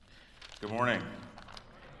Good morning.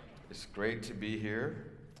 It's great to be here.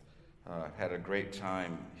 Had a great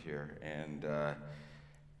time here, and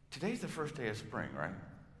today's the first day of spring, right?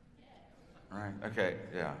 Right. Okay.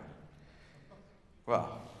 Yeah.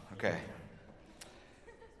 Well. Okay.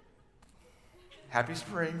 Happy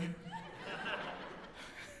spring.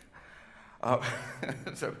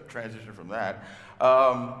 So transition from that.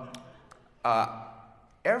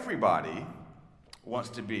 Everybody wants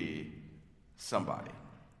to be somebody.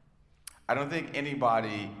 I don't think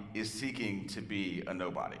anybody is seeking to be a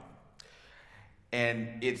nobody.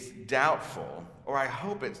 And it's doubtful, or I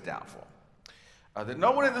hope it's doubtful, that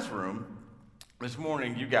no one in this room, this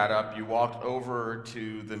morning you got up, you walked over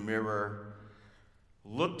to the mirror,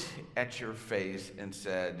 looked at your face and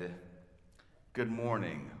said, "Good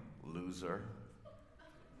morning, loser.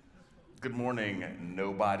 Good morning,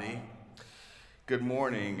 nobody. Good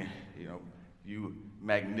morning, you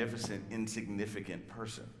magnificent, insignificant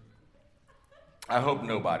person." I hope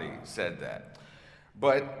nobody said that.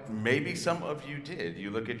 But maybe some of you did. You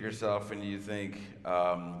look at yourself and you think,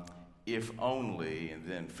 if only, and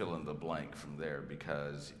then fill in the blank from there,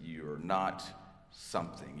 because you're not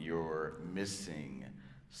something. You're missing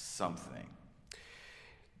something.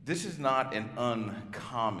 This is not an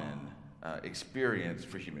uncommon experience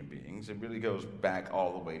for human beings. It really goes back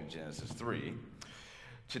all the way to Genesis 3.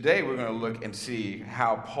 Today we're going to look and see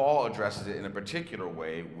how Paul addresses it in a particular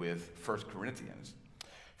way with 1 Corinthians.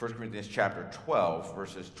 1 Corinthians chapter 12,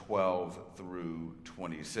 verses 12 through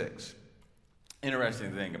 26.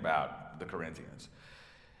 Interesting thing about the Corinthians.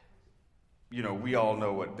 We all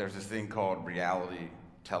know there's this thing called reality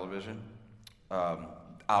television.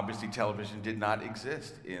 Obviously, television did not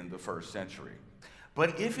exist in the first century.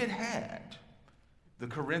 But if it had, the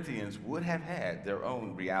Corinthians would have had their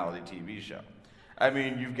own reality TV show. I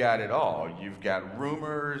mean, you've got it all. You've got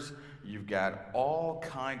rumors. You've got all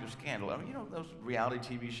kinds of scandal. I mean, those reality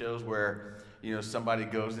TV shows where, somebody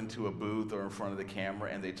goes into a booth or in front of the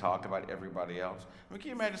camera and they talk about everybody else. I mean, can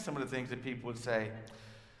you imagine some of the things that people would say?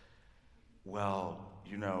 Well,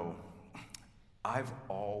 I've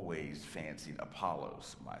always fancied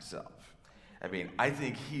Apollos myself. I mean, I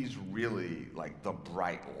think he's really like the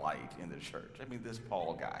bright light in the church. I mean, this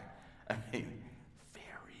Paul guy. I mean,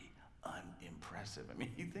 unimpressive. I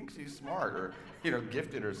mean, he thinks he's smart or,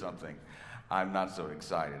 gifted or something. I'm not so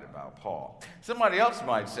excited about Paul. Somebody else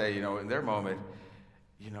might say, in their moment,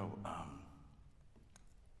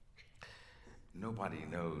 nobody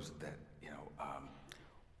knows that,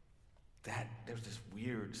 that there's this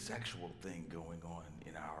weird sexual thing going on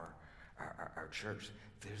in our church.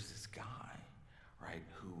 There's this guy, right,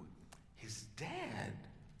 who his dad,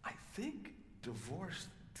 I think, divorced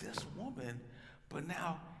this woman, but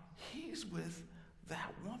now he's with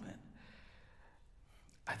that woman.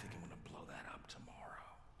 I think I'm going to blow that up tomorrow,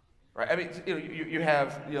 right? I mean, you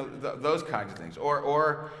have those kinds of things,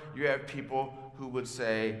 or you have people who would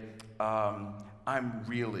say, "I'm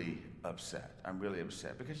really upset. I'm really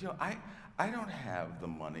upset because I don't have the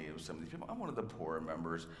money of some of these people. I'm one of the poorer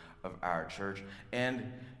members of our church,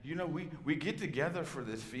 and we get together for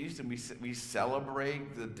this feast and we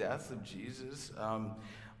celebrate the death of Jesus."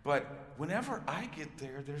 But whenever I get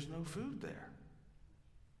there, there's no food there.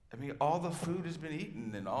 I mean, all the food has been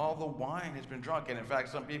eaten and all the wine has been drunk. And in fact,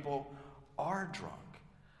 some people are drunk.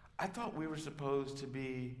 I thought we were supposed to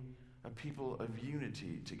be a people of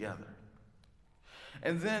unity together.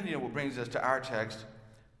 And then, what brings us to our text,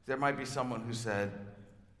 there might be someone who said,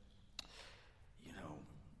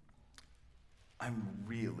 I'm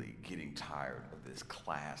really getting tired of this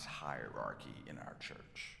class hierarchy in our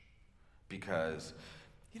church. Because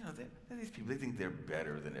these people, they think they're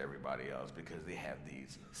better than everybody else because they have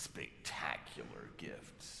these spectacular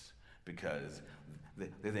gifts. Because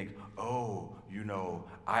they think,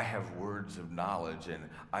 I have words of knowledge and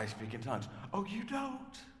I speak in tongues. Oh, you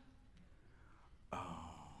don't?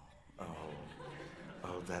 Oh,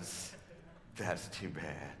 that's too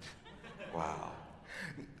bad. Wow.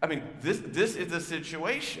 I mean, this is the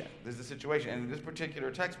situation. This is the situation. And in this particular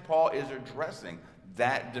text, Paul is addressing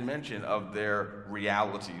that dimension of their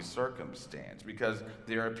reality circumstance, because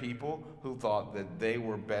there are people who thought that they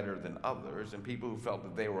were better than others and people who felt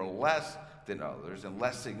that they were less than others and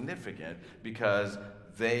less significant because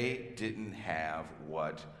they didn't have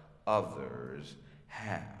what others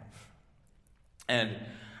have. And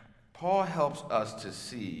Paul helps us to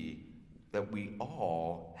see that we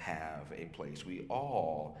all have a place. We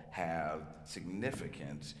all have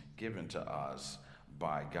significance given to us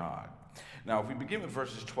by God. Now, if we begin with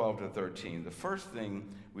verses 12 to 13, the first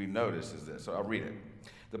thing we notice is this. So I'll read it.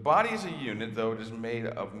 The body is a unit, though it is made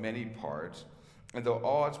of many parts, and though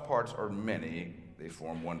all its parts are many, they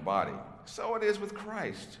form one body. So it is with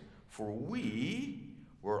Christ, for we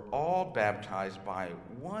were all baptized by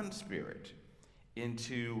one Spirit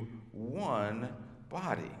into one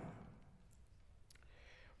body.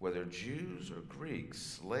 Whether Jews or Greeks,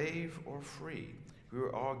 slave or free, we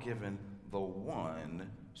were all given the one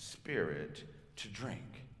Spirit to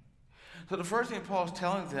drink. So the first thing Paul's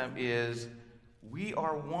telling them is, we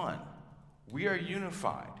are one. We are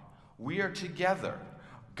unified. We are together.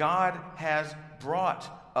 God has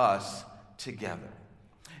brought us together.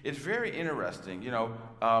 It's very interesting.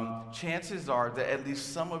 Chances are that at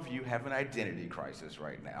least some of you have an identity crisis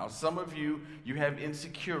right now. Some of you have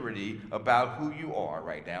insecurity about who you are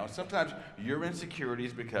right now. Sometimes your insecurity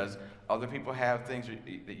is because other people have things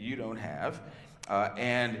that you don't have.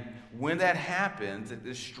 And when that happens,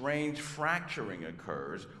 this strange fracturing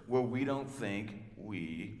occurs where we don't think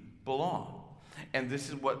we belong. And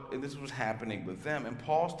this was happening with them. And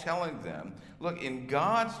Paul's telling them, look, in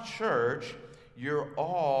God's church, you're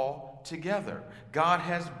all together. God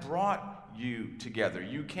has brought you together.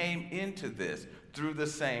 You came into this through the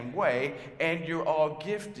same way, and you're all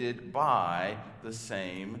gifted by the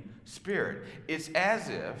same Spirit. It's as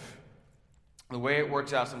if the way it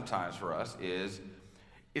works out sometimes for us is,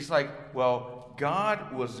 it's like, well,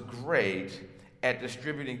 God was great at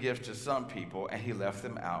distributing gifts to some people, and he left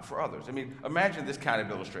them out for others. I mean, imagine this kind of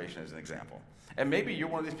illustration as an example. And maybe you're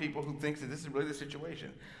one of these people who thinks that this is really the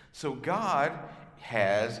situation. So God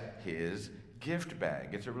has his gift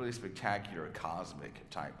bag. It's a really spectacular, cosmic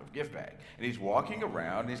type of gift bag. And he's walking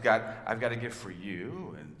around, and I've got a gift for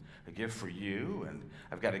you, and a gift for you, and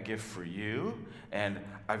I've got a gift for you, and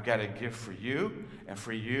I've got a gift for you, and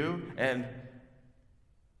for you, and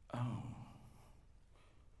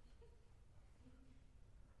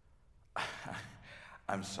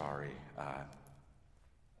I'm sorry.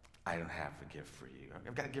 I don't have a gift for you.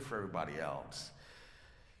 I've got a gift for everybody else.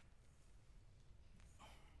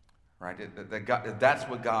 Right? That's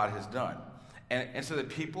what God has done. And so that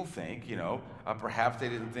people think, perhaps they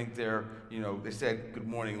didn't think they said, good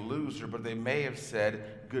morning, loser, but they may have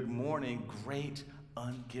said, good morning, great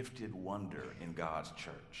ungifted wonder in God's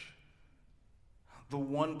church. The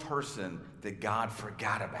one person that God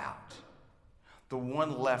forgot about. The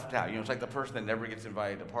one left out. It's like the person that never gets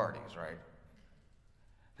invited to parties, right?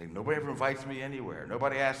 Like, nobody ever invites me anywhere.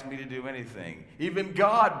 Nobody asks me to do anything. Even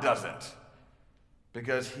God doesn't.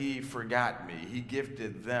 Because he forgot me. He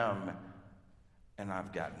gifted them, and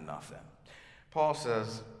I've got nothing. Paul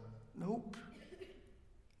says, nope.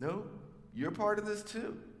 You're part of this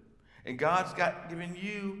too. And God's given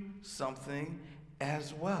you something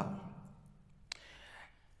as well.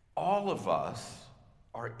 All of us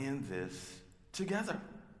are in this together.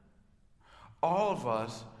 All of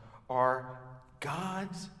us are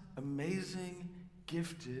God's amazing,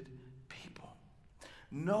 gifted people.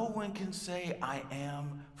 No one can say, I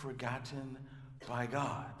am forgotten by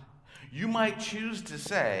God. You might choose to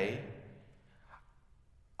say,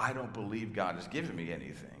 I don't believe God has given me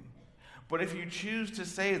anything. But if you choose to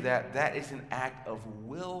say that, that is an act of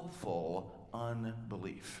willful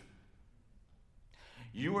unbelief.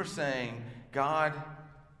 You are saying, God,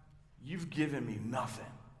 you've given me nothing.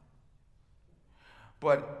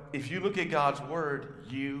 But if you look at God's word,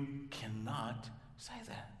 you cannot say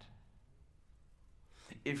that.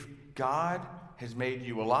 If God has made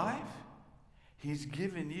you alive, he's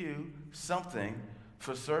given you something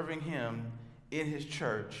for serving him in his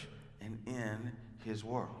church and in his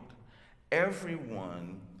world.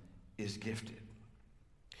 Everyone is gifted.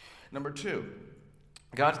 Number 2,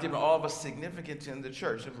 God's given all of us significance in the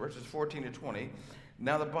church. In verses 14 to 20,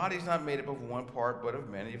 now the body is not made up of one part, but of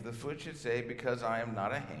many. If the foot should say, because I am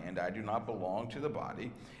not a hand, I do not belong to the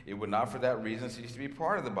body, it would not for that reason cease to be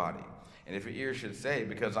part of the body. And if an ear should say,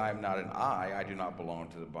 because I am not an eye, I do not belong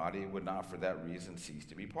to the body, it would not for that reason cease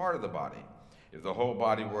to be part of the body. If the whole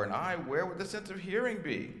body were an eye, where would the sense of hearing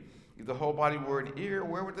be? If the whole body were an ear,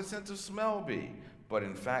 where would the sense of smell be? But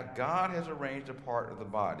in fact, God has arranged a part of the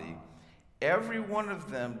body, every one of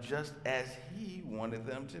them just as he wanted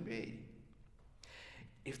them to be.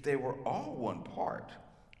 If they were all one part,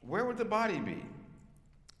 where would the body be?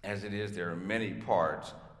 As it is, there are many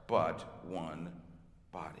parts, but one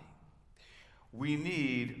body. We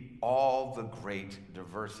need all the great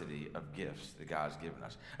diversity of gifts that God's given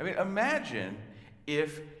us. I mean, imagine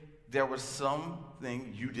if there was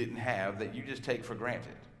something you didn't have that you just take for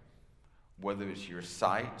granted, whether it's your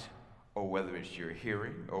sight, or whether it's your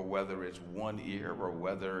hearing, or whether it's one ear, or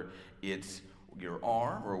whether it's your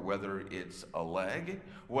arm, or whether it's a leg,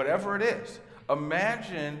 whatever it is.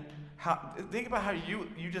 Think about how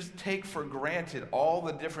you just take for granted all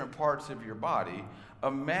the different parts of your body.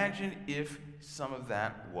 Imagine if some of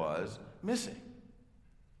that was missing.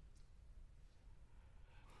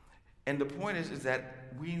 And the point is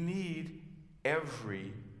that we need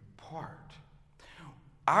every part.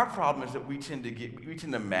 Our problem is that we tend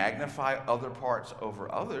to magnify other parts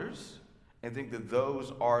over others and think that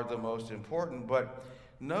those are the most important. But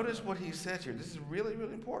notice what he says here. This is really,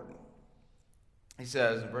 really important. He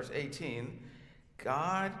says in verse 18,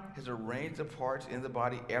 God has arranged the parts in the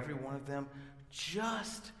body, every one of them,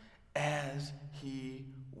 just as he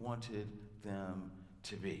wanted them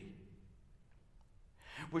to be.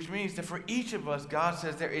 Which means that for each of us, God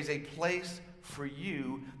says there is a place for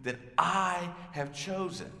you that I have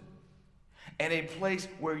chosen. And a place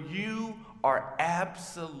where you are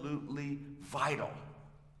absolutely vital.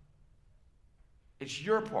 It's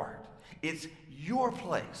your part. It's your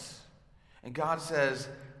place. And God says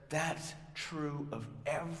that's true of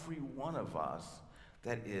every one of us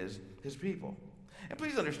that is his people. And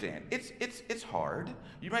please understand, it's hard.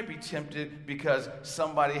 You might be tempted because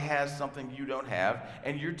somebody has something you don't have,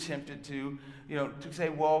 and you're tempted to say,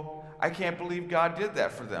 well, I can't believe God did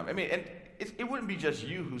that for them. I mean, and it wouldn't be just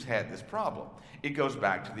you who's had this problem. It goes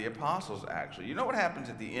back to the apostles, actually. You know what happens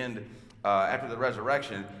at the end, after the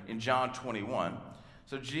resurrection, in John 21?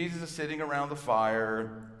 So Jesus is sitting around the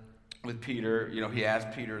fire with Peter. He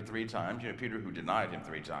asked Peter 3 times. Peter who denied him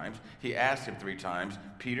 3 times. He asked him 3 times,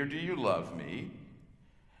 Peter, do you love me?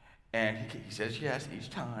 And he says yes each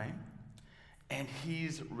time. And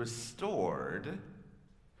he's restored.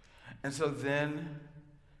 And so then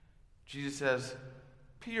Jesus says,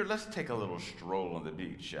 Peter, let's take a little stroll on the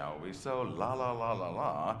beach, shall we? So la, la, la, la,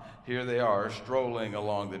 la. Here they are strolling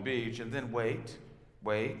along the beach. And then wait.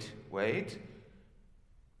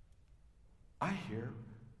 I hear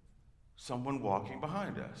someone walking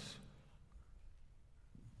behind us.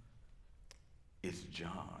 It's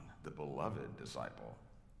John, the beloved disciple.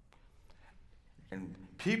 And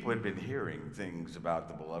people had been hearing things about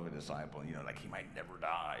the beloved disciple, like he might never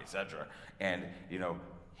die, etc. And,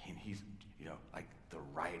 he's, like the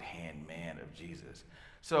right-hand man of Jesus.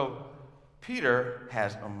 So Peter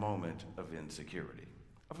has a moment of insecurity,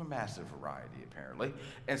 of a massive variety, apparently,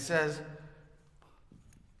 and says,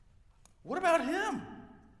 what about him?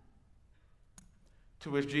 To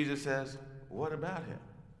which Jesus says, what about him?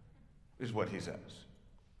 Is what he says.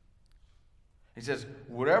 He says,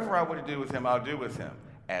 whatever I want to do with him, I'll do with him.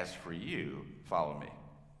 As for you, follow me.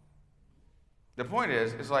 The point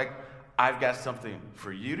is, it's like, I've got something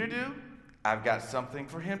for you to do. I've got something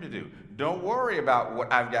for him to do. Don't worry about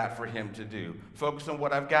what I've got for him to do. Focus on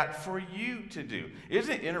what I've got for you to do.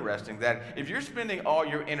 Isn't it interesting that if you're spending all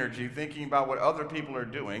your energy thinking about what other people are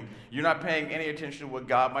doing, you're not paying any attention to what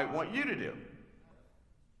God might want you to do?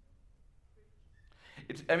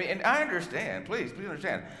 And I understand, please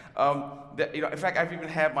understand, that, in fact, I've even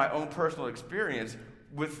had my own personal experience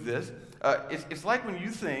with this. It's like when you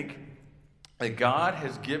think that God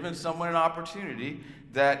has given someone an opportunity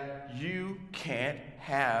that you can't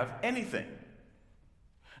have anything.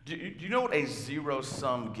 Do you know what a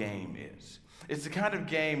zero-sum game is? It's the kind of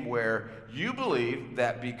game where you believe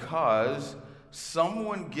that because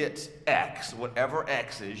someone gets X, whatever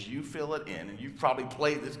X is, you fill it in, and you've probably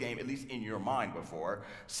played this game, at least in your mind before.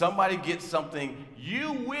 Somebody gets something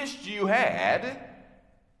you wished you had,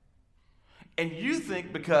 and you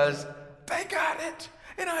think because they got it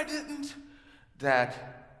and I didn't,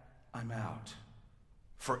 that I'm out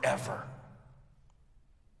forever.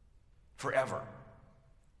 Forever.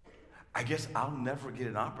 I guess I'll never get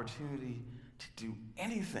an opportunity to do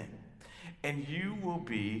anything. And you will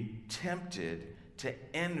be tempted to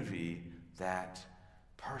envy that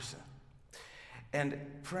person. And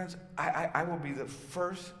friends, I will be the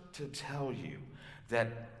first to tell you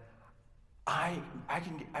that I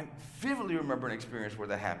vividly remember an experience where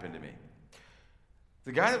that happened to me.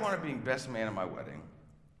 The guy that wanted to be best man at my wedding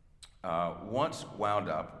once wound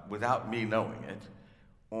up, without me knowing it,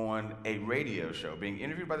 on a radio show, being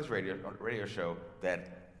interviewed by this radio show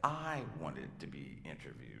that I wanted to be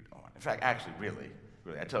interviewed on. In fact, actually, really,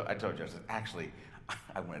 I told you, actually,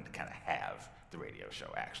 I wanted to kind of have the radio show,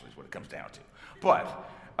 actually, is what it comes down to. But,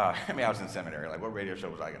 I was in seminary, like, what radio show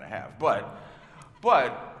was I going to have? But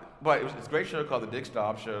it was this great show called The Dick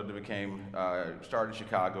Staub Show that started in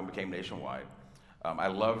Chicago and became nationwide. I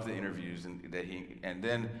loved the interviews, and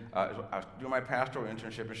then I was doing my pastoral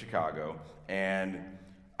internship in Chicago, and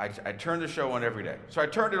I turned the show on every day. So I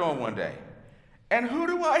turned it on one day, and who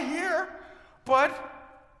do I hear but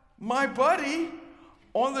my buddy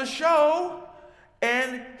on the show?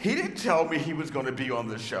 And he didn't tell me he was going to be on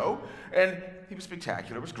the show, and he was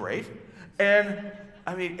spectacular. It was great, and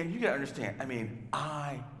you got to understand.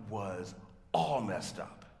 I was all messed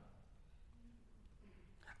up.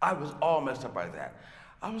 I was all messed up by that.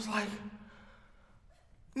 I was like,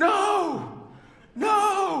 no.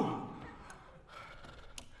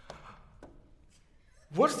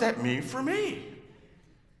 What's that mean for me?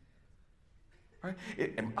 Right?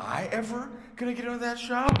 Am I ever going to get on that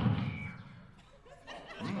show?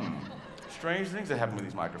 Strange things that happen with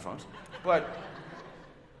these microphones. But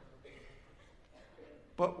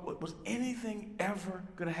was anything ever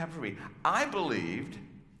going to happen for me? I believed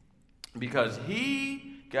because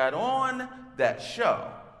he got on that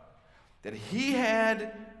show that he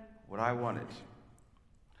had what I wanted,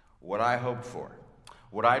 what I hoped for,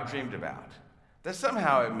 what I dreamed about. That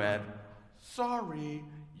somehow it meant, sorry,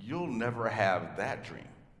 you'll never have that dream.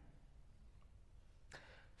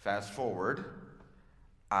 Fast forward,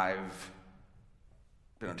 I've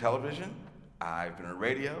been on television, I've been on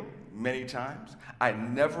radio many times. A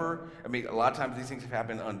lot of times these things have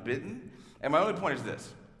happened unbidden. And my only point is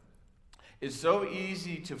this. It's so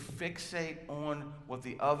easy to fixate on what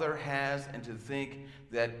the other has and to think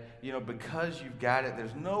that, because you've got it,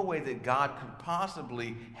 there's no way that God could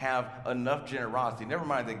possibly have enough generosity. Never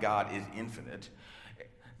mind that God is infinite.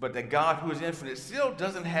 But that God, who is infinite, still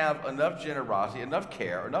doesn't have enough generosity, enough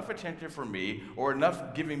care, enough attention for me, or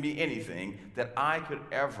enough giving me anything that I could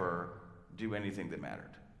ever do anything that mattered.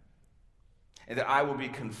 And that I will be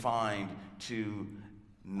confined to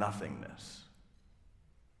nothingness.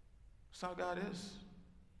 That's how God is.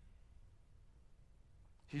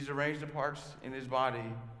 He's arranged the parts in his body,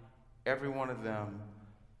 every one of them,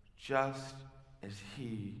 just as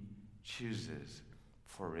he chooses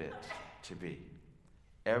for it to be.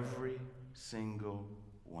 Every single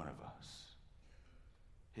one of us.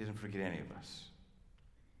 He doesn't forget any of us.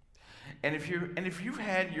 And if you've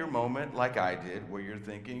had your moment like I did, where you're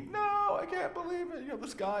thinking, no, I can't believe it. The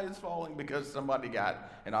sky is falling because somebody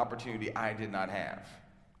got an opportunity I did not have.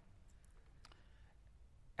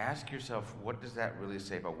 Ask yourself, what does that really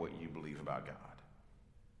say about what you believe about God?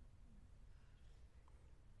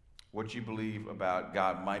 What you believe about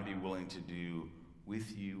God might be willing to do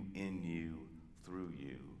with you, in you, through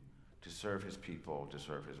you, to serve his people, to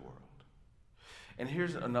serve his world. And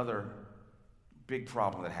here's another big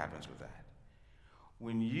problem that happens with that.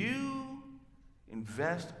 When you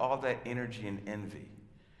invest all that energy in envy,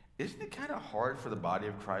 isn't it kind of hard for the body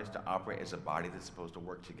of Christ to operate as a body that's supposed to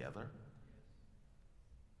work together?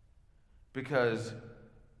 Because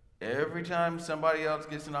every time somebody else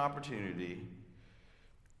gets an opportunity,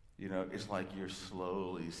 it's like you're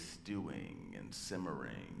slowly stewing and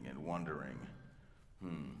simmering and wondering,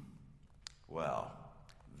 well,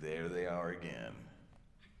 there they are again.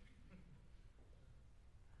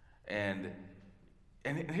 And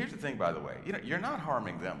here's the thing, by the way, you're not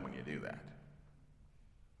harming them when you do that.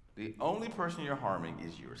 The only person you're harming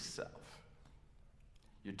is yourself.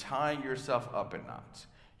 You're tying yourself up in knots.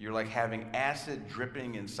 You're like having acid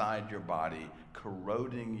dripping inside your body,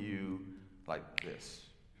 corroding you like this,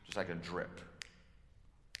 just like a drip.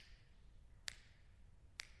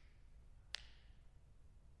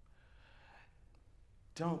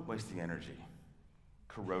 Don't waste the energy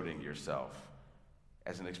corroding yourself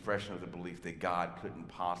as an expression of the belief that God couldn't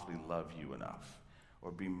possibly love you enough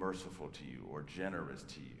or be merciful to you or generous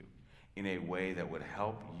to you in a way that would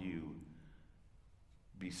help you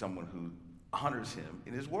be someone who honors him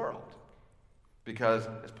in his world. Because,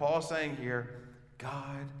 as Paul is saying here,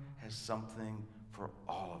 God has something for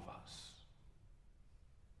all of us.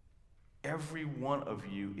 Every one of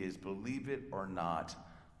you is, believe it or not,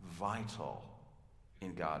 vital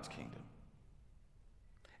in God's kingdom.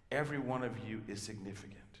 Every one of you is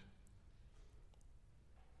significant.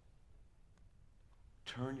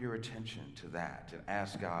 Turn your attention to that and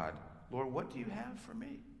ask God, Lord, what do you have for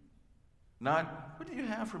me? Not, what do you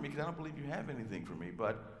have for me? Because I don't believe you have anything for me,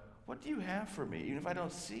 but what do you have for me? Even if I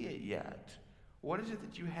don't see it yet, what is it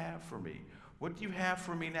that you have for me? What do you have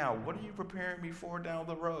for me now? What are you preparing me for down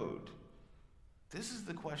the road? This is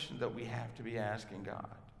the question that we have to be asking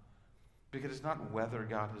God. Because it's not whether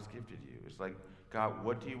God has gifted you. It's like, God,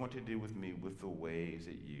 what do you want to do with me with the ways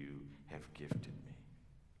that you have gifted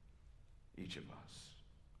me? Each of us.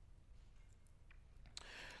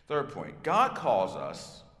 Third point, God calls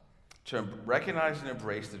us to recognize and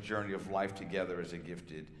embrace the journey of life together as a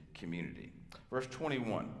gifted community. Verse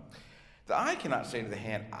 21, the eye cannot say to the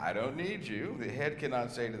hand, I don't need you. The head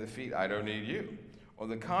cannot say to the feet, I don't need you. On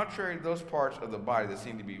the contrary, those parts of the body that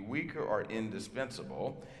seem to be weaker are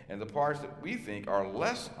indispensable, and the parts that we think are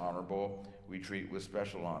less honorable, we treat with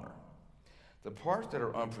special honor. The parts that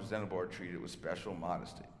are unpresentable are treated with special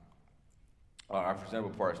modesty. Our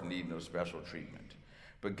presentable parts need no special treatment.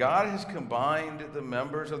 But God has combined the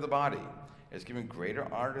members of the body, has given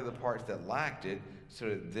greater honor to the parts that lacked it, so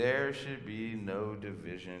that there should be no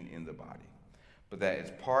division in the body, but that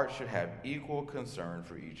its parts should have equal concern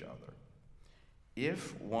for each other.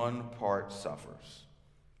 If one part suffers,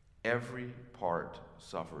 every part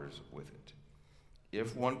suffers with it.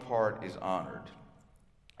 If one part is honored,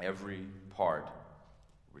 every part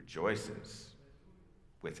rejoices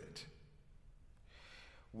with it.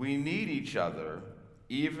 We need each other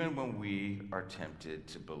even when we are tempted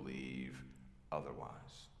to believe otherwise.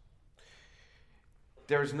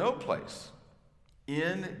 There's no place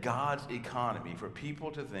in God's economy for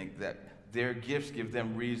people to think that their gifts give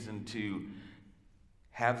them reason to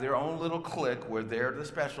have their own little clique where they're the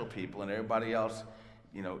special people and everybody else,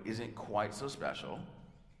 isn't quite so special.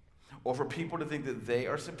 Or for people to think that they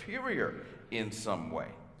are superior in some way.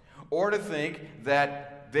 Or to think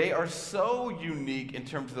that they are so unique in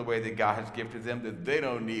terms of the way that God has gifted them that they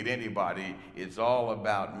don't need anybody. It's all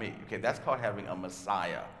about me. Okay, that's called having a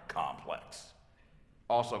Messiah complex.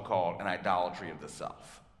 Also called an idolatry of the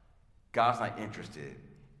self. God's not interested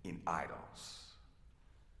in idols.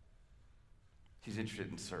 He's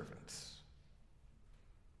interested in servants.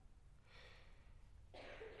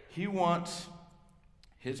 He wants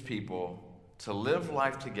his people to live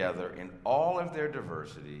life together in all of their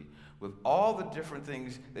diversity, with all the different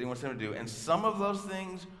things that he wants them to do. And some of those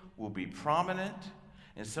things will be prominent,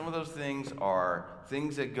 and some of those things are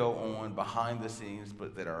things that go on behind the scenes,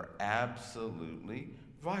 but that are absolutely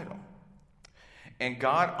vital. And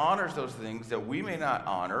God honors those things that we may not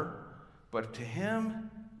honor, but to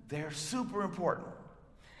him, they're super important.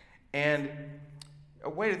 And a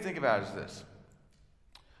way to think about it is this.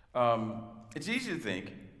 It's easy to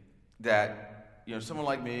think that, someone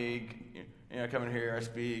like me, I come in here, I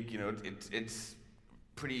speak, it's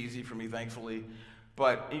pretty easy for me, thankfully.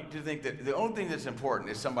 But to think that the only thing that's important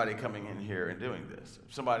is somebody coming in here and doing this,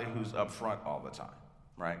 somebody who's up front all the time,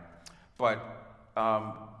 right? But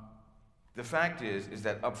the fact is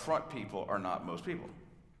that up front people are not most people.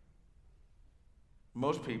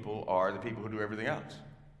 Most people are the people who do everything else.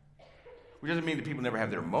 Which doesn't mean that people never have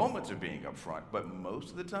their moments of being up front, but most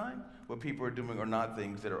of the time, what people are doing are not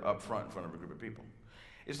things that are up front in front of a group of people.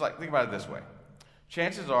 It's like, think about it this way.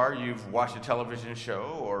 Chances are you've watched a television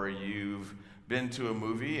show or you've been to a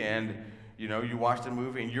movie and, you watched a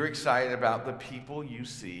movie and you're excited about the people you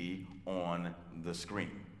see on the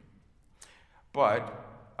screen. But,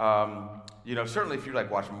 certainly if you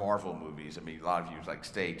watch Marvel movies, a lot of you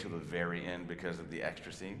stay to the very end because of the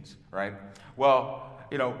extra scenes, right? Well,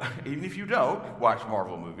 even if you don't watch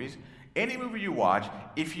Marvel movies, any movie you watch,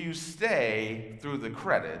 if you stay through the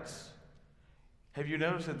credits, have you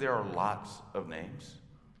noticed that there are lots of names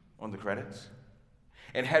on the credits?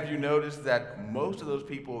 And have you noticed that most of those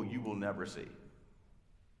people you will never see?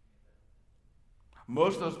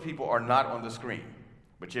 Most of those people are not on the screen.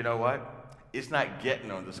 But you know what? It's not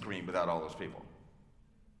getting on the screen without all those people.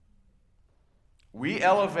 We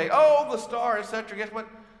elevate, the star, etc. Guess what?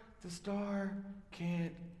 The star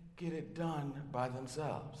can't get it done by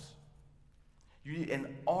themselves. You need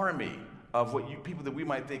an army of people that we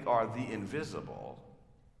might think are the invisible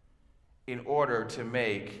in order to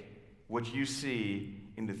make what you see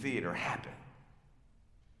in the theater happen.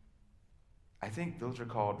 I think those are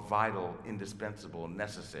called vital, indispensable,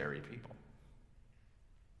 necessary people.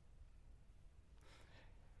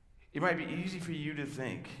 It might be easy for you to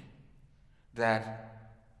think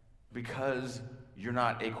that because you're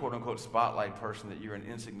not a quote-unquote spotlight person, that you're an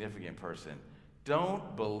insignificant person.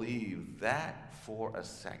 Don't believe that for a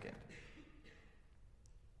second.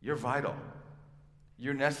 You're vital.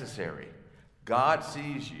 You're necessary. God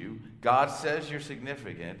sees you. God says you're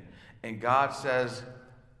significant. And God says,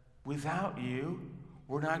 without you,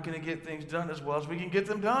 we're not going to get things done as well as we can get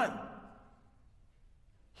them done.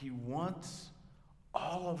 He wants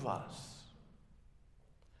all of us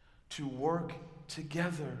to work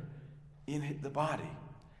together in the body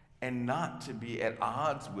and not to be at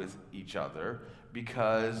odds with each other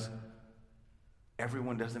because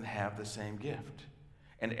everyone doesn't have the same gift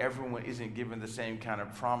and everyone isn't given the same kind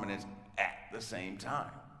of prominence at the same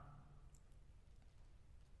time.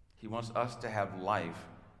 He wants us to have life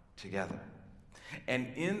together. And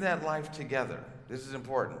in that life together, this is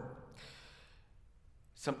important.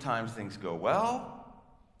 Sometimes things go well,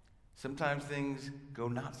 sometimes things go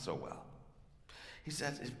not so well. He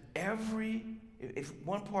says if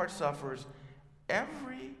one part suffers,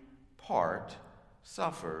 every part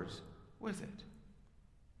suffers with it.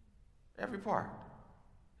 Every part.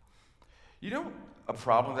 You know a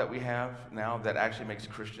problem that we have now that actually makes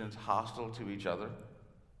Christians hostile to each other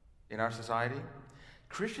in our society?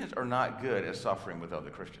 Christians are not good at suffering with other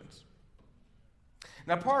Christians.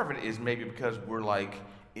 Now, part of it is maybe because we're like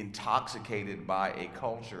intoxicated by a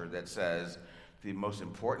culture that says the most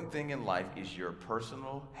important thing in life is your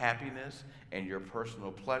personal happiness and your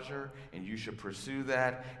personal pleasure, and you should pursue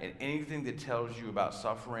that. And anything that tells you about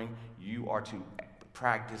suffering, you are to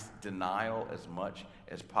practice denial as much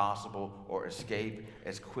as possible or escape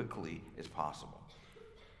as quickly as possible.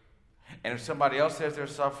 And if somebody else says they're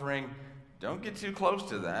suffering, don't get too close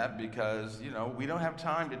to that because, we don't have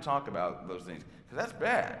time to talk about those things because that's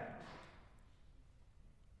bad.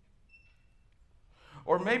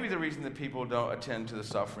 Or maybe the reason that people don't attend to the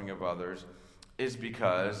suffering of others is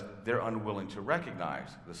because they're unwilling to recognize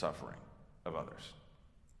the suffering of others.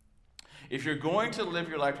 If you're going to live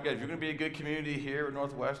your life together, if you're going to be a good community here at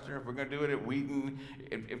Northwestern, if we're going to do it at Wheaton,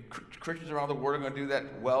 if Christians around the world are going to do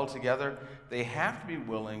that well together, they have to be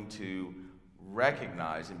willing to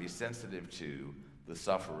recognize and be sensitive to the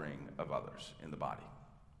suffering of others in the body.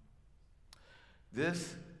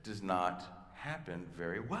 This does not happen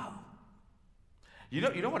very well. You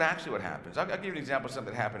know what happens? I'll give you an example of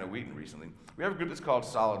something that happened at Wheaton recently. We have a group that's called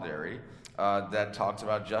Solidarity that talks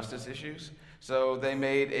about justice issues. So they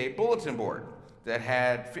made a bulletin board that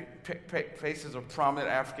had faces of prominent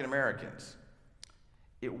African Americans.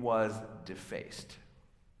 It was defaced.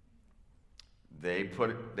 They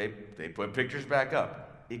put pictures back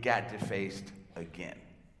up. It got defaced again.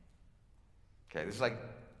 Okay, this is like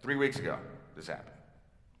 3 weeks ago this happened.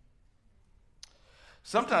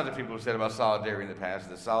 Sometimes the people have said about solidarity in the past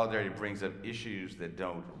that solidarity brings up issues that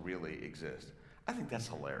don't really exist. I think that's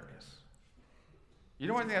hilarious. You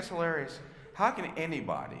know what I think that's hilarious? How can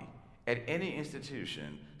anybody at any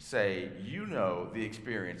institution say the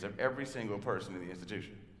experience of every single person in the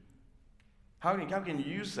institution? How can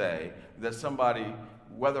you say that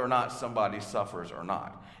whether or not somebody suffers or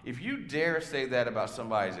not? If you dare say that about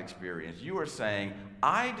somebody's experience, you are saying,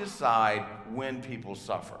 I decide when people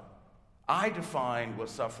suffer. I define what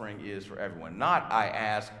suffering is for everyone, not I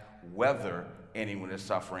ask whether anyone is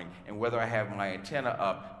suffering and whether I have my antenna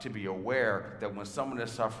up to be aware that when someone is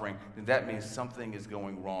suffering, then that means something is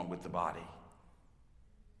going wrong with the body.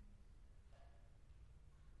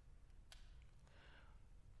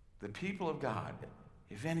 The people of God,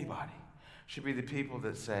 if anybody, should be the people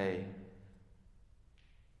that say,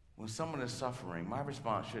 when someone is suffering, my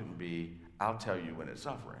response shouldn't be, I'll tell you when it's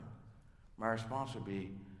suffering. My response would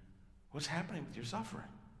be, what's happening with your suffering?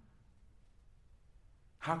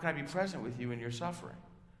 How can I be present with you in your suffering?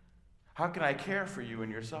 How can I care for you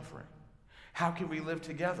in your suffering? How can we live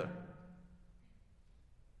together?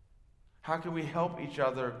 How can we help each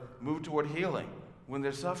other move toward healing when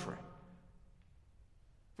they're suffering?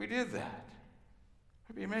 If we did that,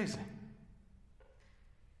 it'd be amazing.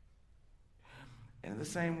 And in the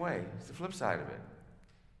same way, it's the flip side of it.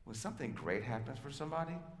 When something great happens for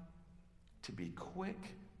somebody, to be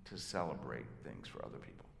quick to celebrate things for other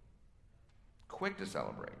people. Quick to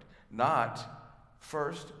celebrate. Not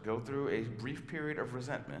first go through a brief period of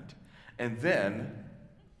resentment and then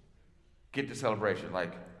get to celebration.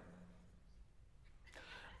 Like,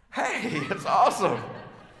 hey, it's awesome.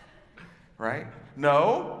 Right?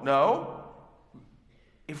 No.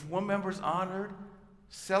 If one member's honored,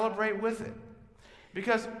 celebrate with it.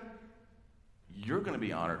 Because you're going to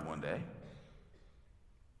be honored one day.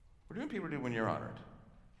 What do people do when you're honored?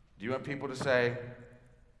 Do you want people to say,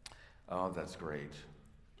 oh, that's great.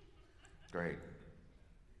 Great.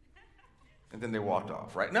 And then they walked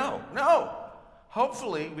off, right? No.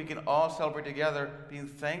 Hopefully, we can all celebrate together, being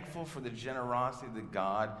thankful for the generosity that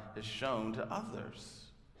God has shown to others.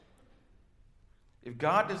 If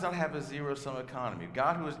God does not have a zero-sum economy, if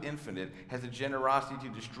God who is infinite has a generosity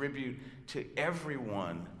to distribute to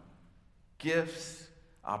everyone gifts,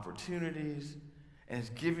 opportunities, and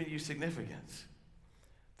has given you significance,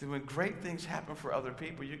 then when great things happen for other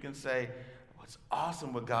people, you can say, oh, it's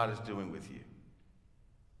awesome what God is doing with you.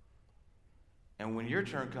 And when your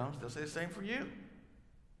turn comes, they'll say the same for you.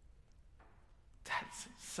 That's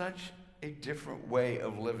such a different way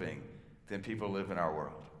of living than people live in our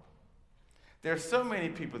world. There are so many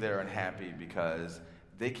people that are unhappy because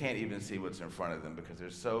they can't even see what's in front of them because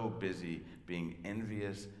they're so busy being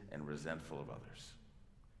envious and resentful of others.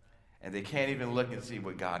 And they can't even look and see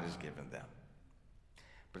what God has given them.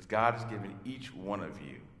 But God has given each one of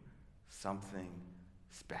you something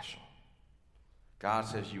special. God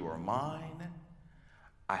says, you are mine.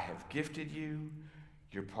 I have gifted you.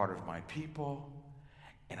 You're part of my people.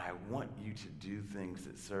 And I want you to do things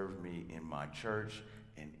that serve me in my church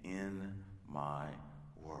and in my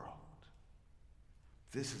world.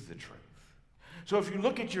 This is the truth. So if you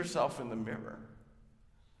look at yourself in the mirror,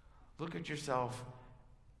 look at yourself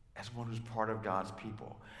as one who's part of God's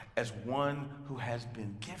people, as one who has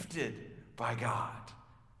been gifted by God,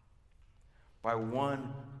 by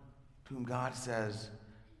one whom God says,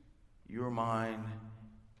 you're mine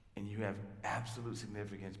and you have absolute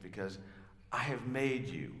significance because I have made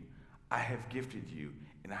you, I have gifted you,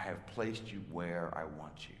 and I have placed you where I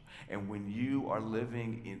want you. And when you are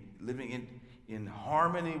living in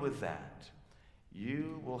harmony with that,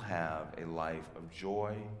 you will have a life of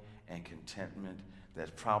joy and contentment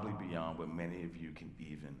that's probably beyond what many of you can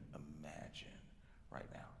even imagine right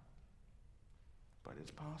now. But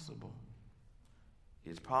it's possible.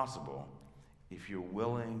 It's possible if you're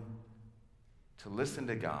willing to listen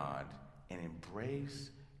to God and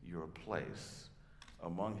embrace your place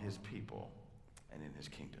among his people and in his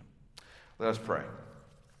kingdom. Let us pray.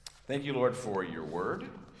 Thank you, Lord, for your word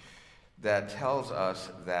that tells us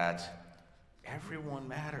that everyone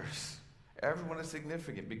matters. Everyone is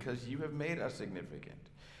significant because you have made us significant.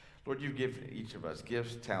 Lord, you've given each of us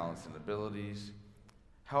gifts, talents, and abilities.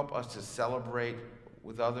 Help us to celebrate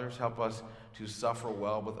with others. Help us to suffer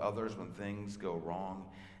well with others when things go wrong.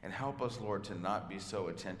 And help us, Lord, to not be so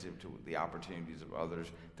attentive to the opportunities of others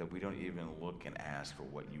that we don't even look and ask for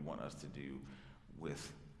what you want us to do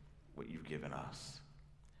with what you've given us.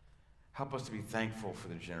 Help us to be thankful for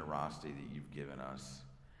the generosity that you've given us.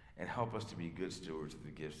 And help us to be good stewards of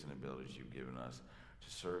the gifts and abilities you've given us to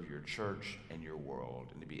serve your church and your world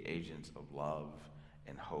and to be agents of love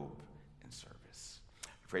and hope and service.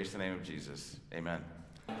 We praise the name of Jesus. Amen.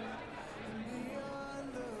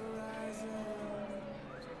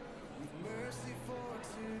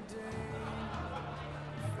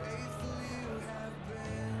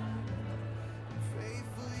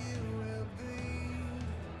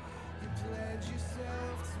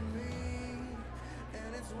 Yourself to me,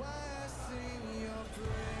 and it's why